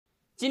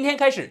今天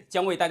开始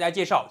将为大家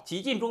介绍急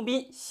进中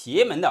兵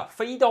邪门的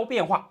飞刀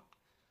变化，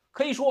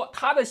可以说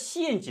它的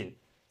陷阱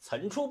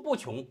层出不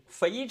穷，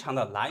非常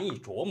的难以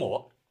琢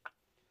磨。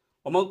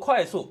我们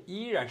快速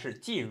依然是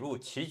进入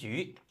棋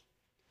局，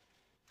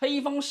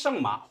黑方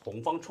上马，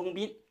红方冲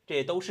兵，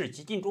这都是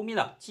急进中兵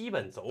的基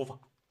本走法。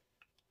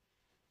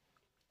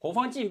红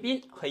方进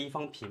兵，黑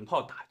方平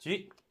炮打车。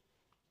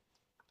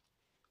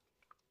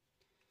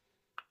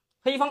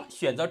黑方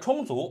选择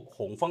冲卒，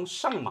红方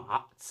上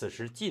马，此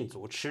时进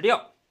卒吃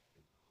掉。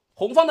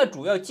红方的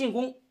主要进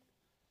攻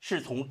是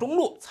从中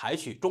路采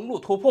取中路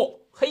突破，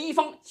黑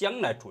方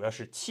将来主要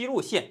是七路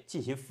线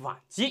进行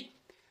反击。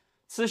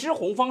此时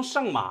红方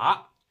上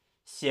马，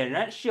显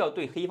然是要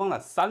对黑方的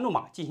三路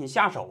马进行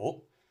下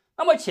手。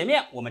那么前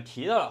面我们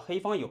提到了黑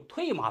方有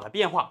退马的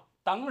变化，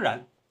当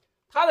然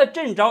他的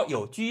正招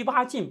有车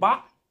8进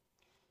8，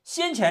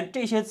先前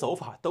这些走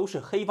法都是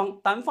黑方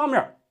单方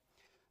面。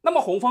那么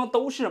红方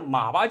都是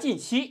马8进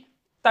7，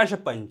但是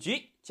本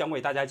局将为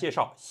大家介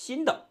绍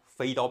新的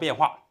飞刀变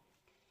化，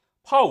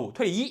炮5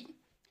退1。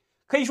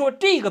可以说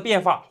这个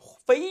变化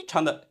非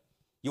常的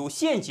有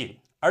陷阱，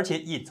而且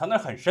隐藏得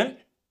很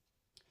深。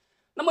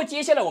那么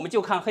接下来我们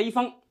就看黑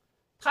方，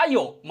他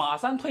有马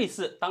3退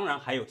4，当然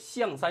还有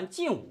象3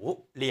进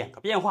5两个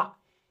变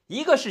化，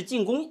一个是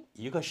进攻，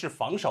一个是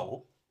防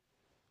守。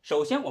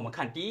首先我们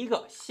看第一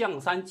个象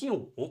3进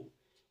5，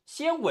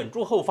先稳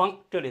住后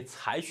方，这里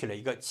采取了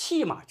一个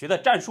弃马局的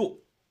战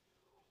术，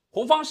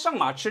红方上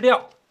马吃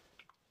掉。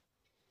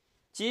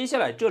接下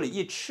来这里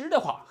一吃的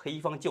话，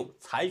黑方就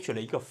采取了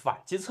一个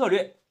反击策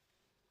略，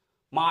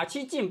马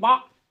7进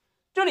8，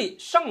这里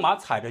上马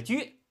踩着车，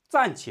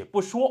暂且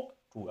不说，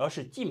主要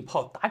是进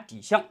炮打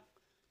底象，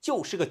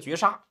就是个绝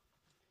杀。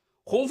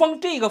红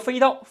方这个飞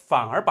刀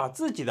反而把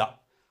自己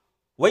的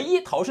唯一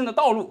逃生的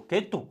道路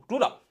给堵住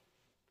了，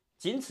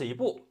仅此一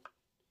步，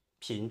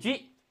平车。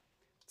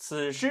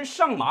此时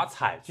上马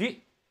踩车，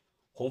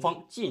红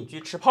方进车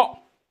吃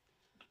炮。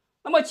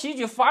那么棋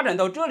局发展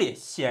到这里，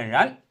显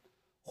然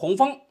红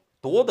方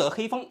夺得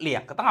黑方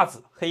2个大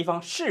子，黑方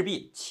势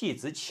必弃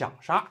子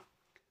抢杀，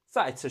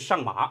再次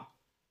上马。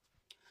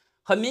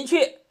很明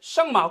确，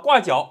上马挂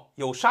角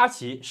有杀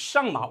棋，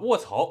上马卧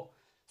槽，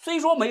虽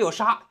说没有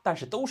杀，但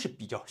是都是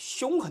比较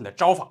凶狠的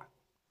招法。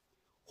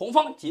红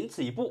方仅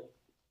此一步，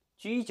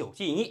车9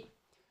进1，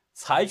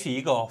采取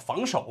一个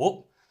防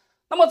守。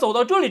那么走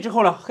到这里之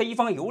后呢，黑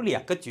方有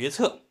2个决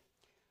策，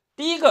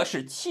第一个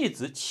是弃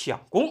子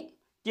抢攻，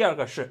第二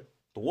个是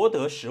夺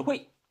得实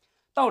惠。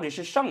到底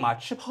是上马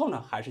吃炮呢，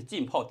还是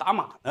进炮打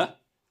马呢？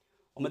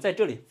我们在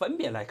这里分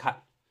别来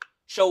看。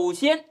首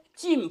先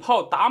进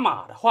炮打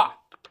马的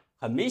话，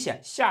很明显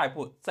下一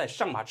步再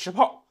上马吃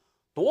炮，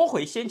夺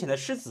回先前的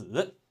失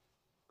子，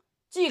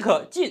既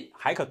可进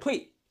还可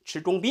退，吃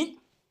中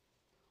兵。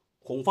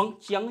红方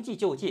将计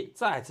就计，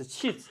再次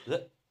弃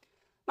子。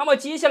那么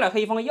接下来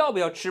黑方要不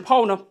要吃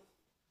炮呢？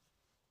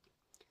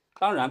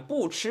当然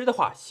不吃的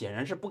话，显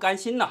然是不甘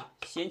心了，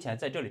先前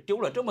在这里丢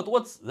了这么多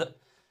子，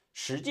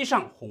实际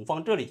上红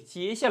方这里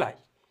接下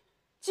来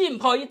进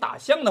炮一打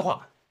象的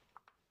话，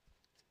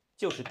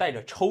就是带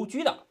着抽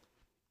车的，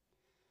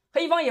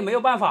黑方也没有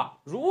办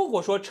法。如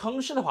果说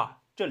称势的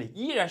话，这里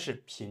依然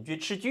是平车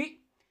吃车，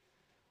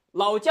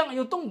老将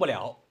又动不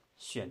了，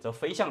选择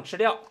飞象吃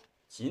掉，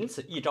仅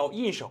此一招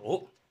应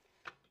手。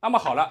那么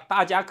好了，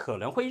大家可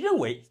能会认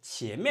为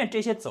前面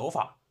这些走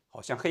法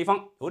好像黑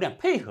方有点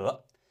配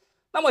合，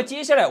那么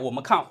接下来我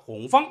们看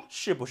红方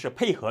是不是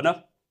配合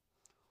呢？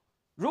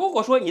如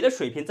果说你的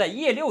水平在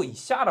E6以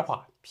下的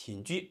话，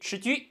平车吃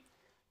车，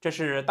这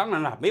是当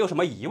然了，没有什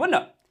么疑问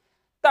的。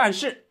但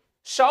是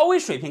稍微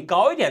水平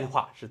高一点的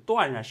话，是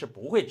断然是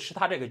不会吃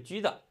他这个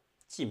车的，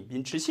进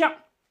兵吃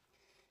象。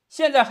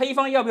现在黑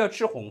方要不要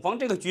吃红方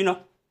这个车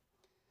呢？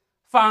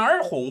反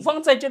而红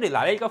方在这里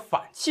来了一个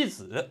反弃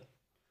子，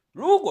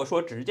如果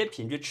说直接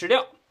平车吃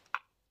掉，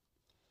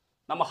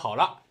那么好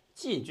了，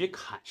进车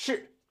砍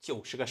士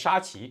就是个杀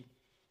棋，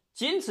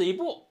仅此一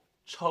步，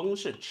称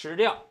士吃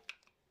掉。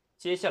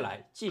接下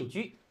来进车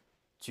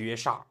绝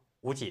杀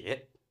无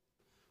解。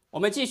我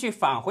们继续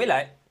返回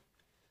来，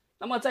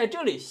那么在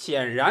这里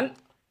显然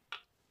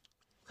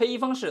黑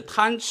方是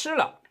贪吃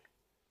了，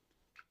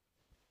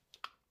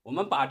我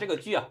们把这个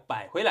车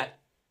摆回来。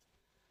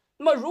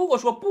那么如果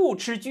说不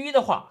吃车的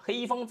话，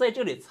黑方在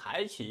这里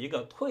采取一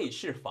个退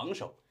势防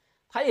守，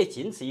他也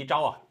仅此一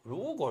招啊。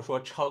如果说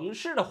成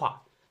势的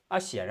话，那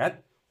显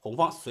然红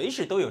方随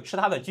时都有吃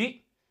他的车。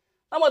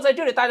那么在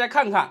这里大家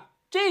看看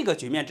这个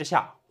局面之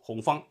下，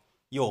红方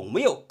有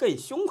没有更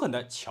凶狠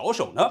的巧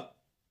手呢？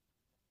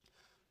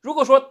如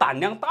果说胆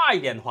量大一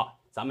点的话，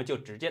咱们就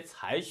直接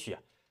采取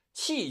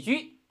弃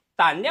车；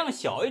胆量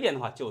小一点的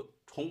话，就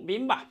冲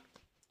兵吧。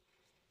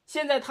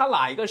现在他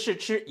哪一个是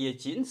吃，也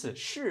仅此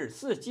士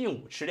4进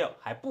5吃掉，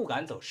还不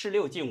敢走士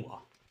6进5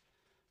啊。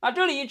那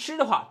这里一吃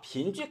的话，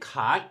平车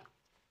砍，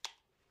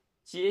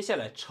接下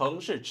来乘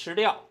势吃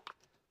掉，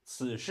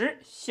此时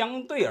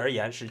相对而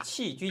言是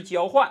弃车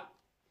交换。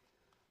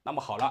那么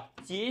好了，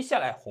接下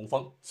来红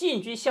方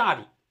进车下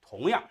底，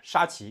同样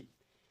杀棋，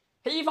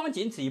黑方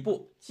仅此一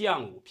步，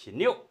将5平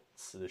6，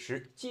此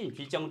时进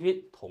车将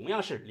军同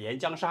样是连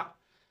将杀，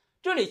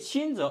这里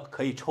轻则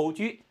可以抽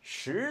车，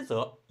实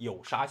则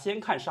有杀先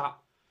看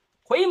杀。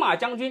回马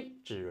将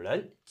军只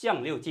能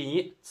将6进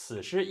1，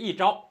此时一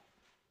招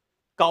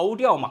高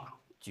调马，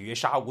绝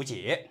杀无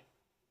解。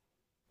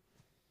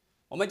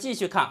我们继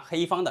续看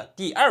黑方的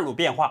第2路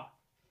变化，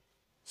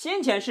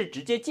先前是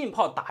直接进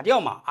炮打掉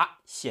马，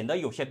显得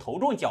有些头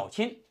重脚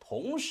轻，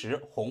同时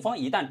红方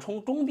一旦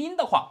冲中兵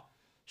的话，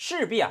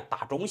势必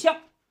打中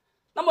象。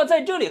那么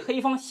在这里黑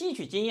方吸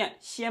取经验，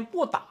先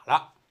不打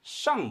了，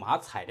上马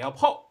踩掉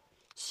炮，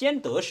先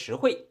得实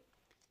惠。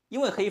因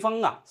为黑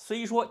方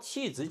虽说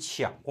弃子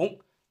抢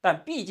攻，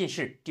但毕竟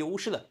是丢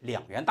失了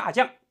2员大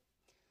将。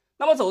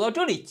那么走到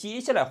这里，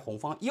接下来红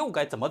方又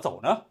该怎么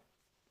走呢？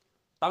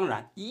当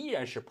然依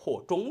然是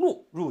破中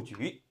路入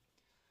局。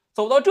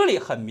走到这里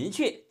很明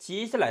确，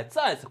接下来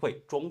再次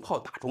会中炮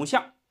打中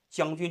象，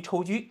将军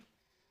抽车。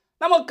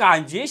那么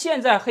感觉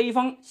现在黑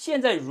方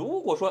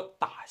如果说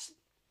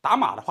打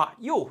马的话，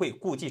又会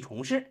故技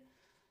重施。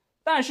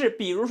但是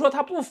比如说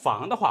他不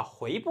防的话，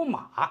回不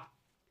马，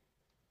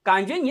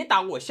感觉你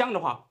打我象的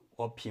话，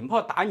我平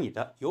炮打你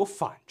的有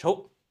反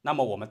抽。那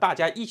么我们大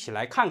家一起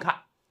来看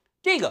看，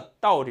这个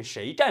到底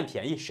谁占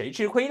便宜谁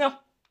吃亏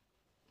呢？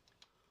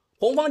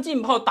红方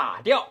进炮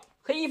打掉，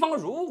黑方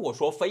如果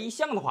说飞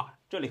象的话，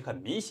这里很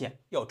明显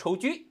要抽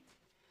车。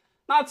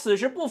那此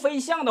时不飞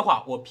象的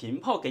话，我平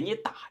炮给你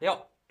打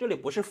掉，这里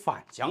不是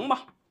反将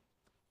吗？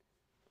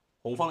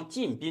红方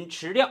进兵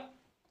吃掉，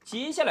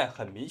接下来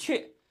很明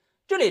确，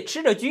这里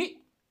吃着车，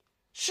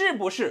是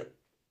不是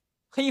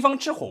黑方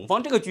吃红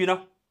方这个车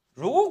呢？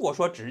如果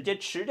说直接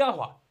吃掉的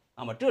话，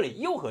那么这里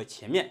又和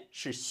前面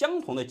是相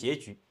同的结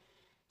局，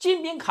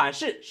进兵砍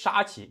士，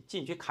杀棋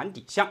进去砍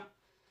底象。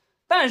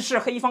但是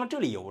黑方这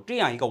里有这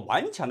样一个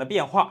顽强的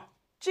变化，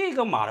这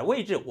个马的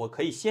位置我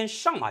可以先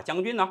上马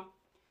将军呢。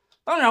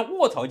当然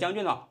卧槽将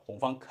军呢，红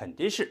方肯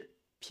定是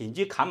平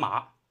车砍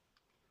马，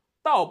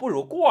倒不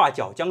如挂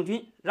角将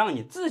军，让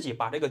你自己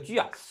把这个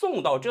车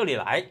送到这里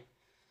来。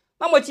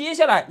那么接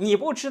下来你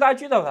不吃他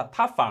车的话，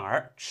他反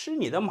而吃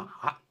你的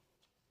马。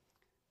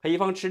黑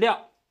方吃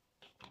掉，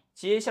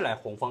接下来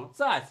红方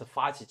再次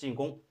发起进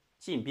攻，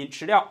进兵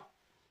吃掉。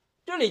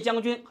这里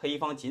将军黑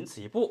方仅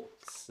此一步，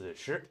此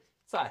时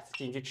再次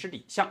进去吃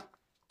底象，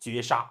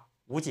绝杀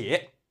无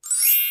解。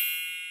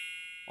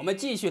我们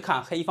继续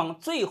看黑方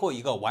最后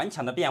一个顽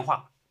强的变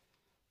化，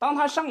当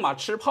他上马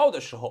吃炮的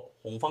时候，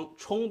红方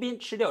冲兵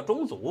吃掉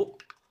中卒，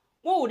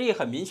目的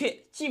很明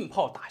确，进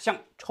炮打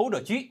象，抽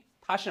着车，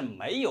他是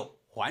没有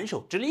还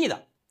手之力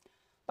的。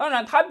当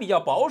然他比较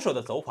保守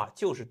的走法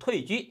就是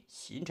退车，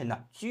形成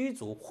了车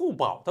卒互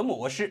保的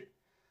模式。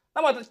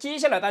那么接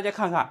下来大家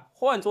看看，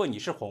换做你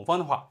是红方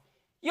的话，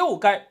又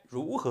该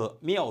如何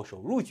妙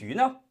手入局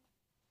呢？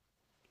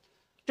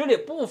这里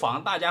不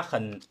妨大家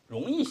很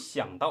容易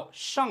想到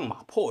上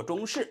马破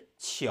中士，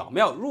巧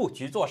妙入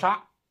局做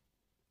杀。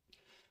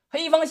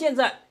黑方现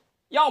在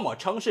要么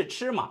称是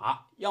吃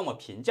马，要么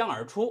平将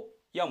而出，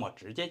要么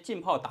直接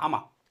进炮打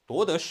马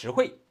夺得实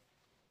惠。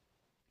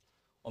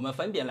我们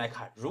分别来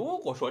看，如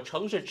果说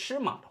称是吃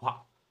马的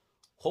话，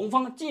红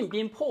方进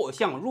兵破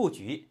象入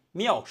局，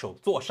妙手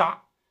做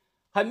杀。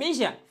很明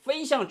显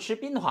飞象吃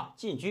兵的话，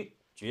进车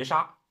绝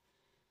杀。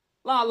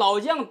那老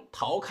将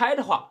逃开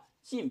的话，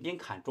进兵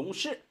砍中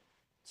士，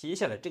接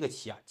下来这个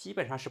棋基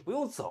本上是不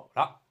用走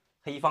了，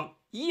黑方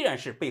依然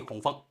是被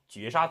红方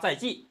绝杀在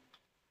即。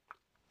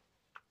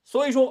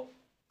所以说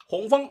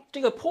红方这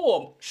个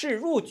破士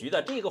入局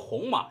的这个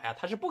红马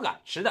他是不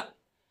敢吃的。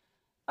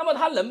那么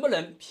他能不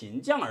能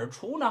平将而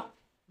出呢？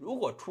如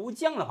果出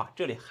将的话，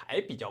这里还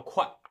比较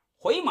快，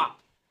回马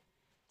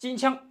金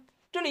枪，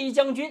这里一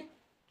将军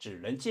只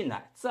能进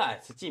来再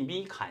次进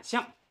兵砍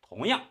象，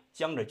同样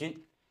将着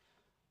军。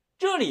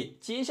这里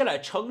接下来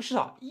称是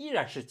依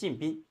然是进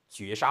兵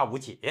绝杀无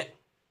解。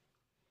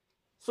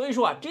所以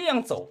说这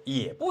样走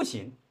也不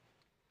行。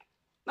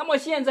那么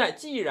现在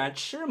既然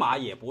吃马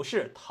也不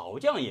是，逃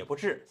将也不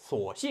是，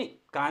索性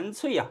干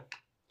脆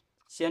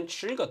先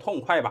吃个痛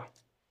快吧。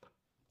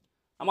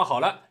那么好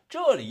了，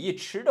这里一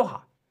吃的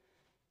话，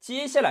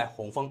接下来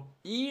红方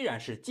依然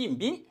是进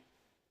兵。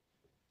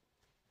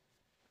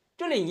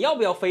这里你要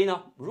不要飞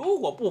呢？如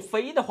果不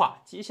飞的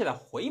话，接下来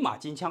回马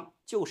金枪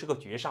就是个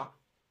绝杀。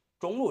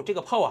中路这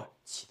个炮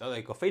起到了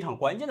一个非常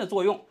关键的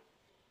作用，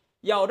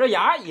咬着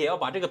牙也要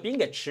把这个兵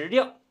给吃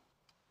掉。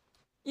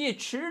一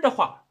吃的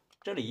话，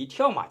这里一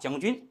跳马将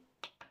军，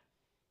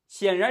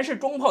显然是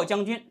中炮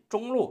将军，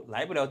中路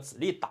来不了子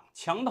力挡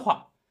枪的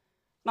话，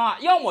那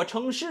要么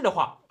称是的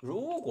话，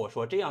如果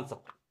说这样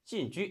走，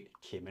进车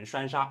铁门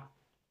栓杀。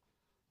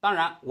当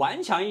然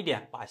顽强一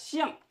点，把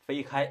象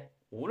飞开，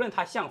无论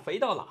他象飞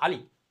到哪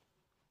里，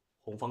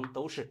红方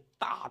都是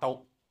大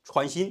刀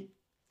穿心。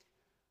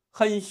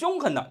很凶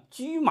狠的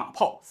车马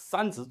炮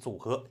三子组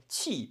合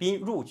弃兵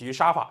入局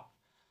杀法。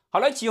好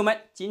了，棋友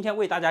们，今天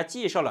为大家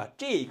介绍了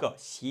这个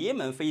邪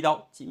门飞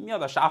刀精妙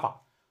的杀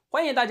法，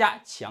欢迎大家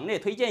强烈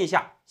推荐一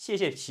下，谢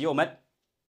谢棋友们。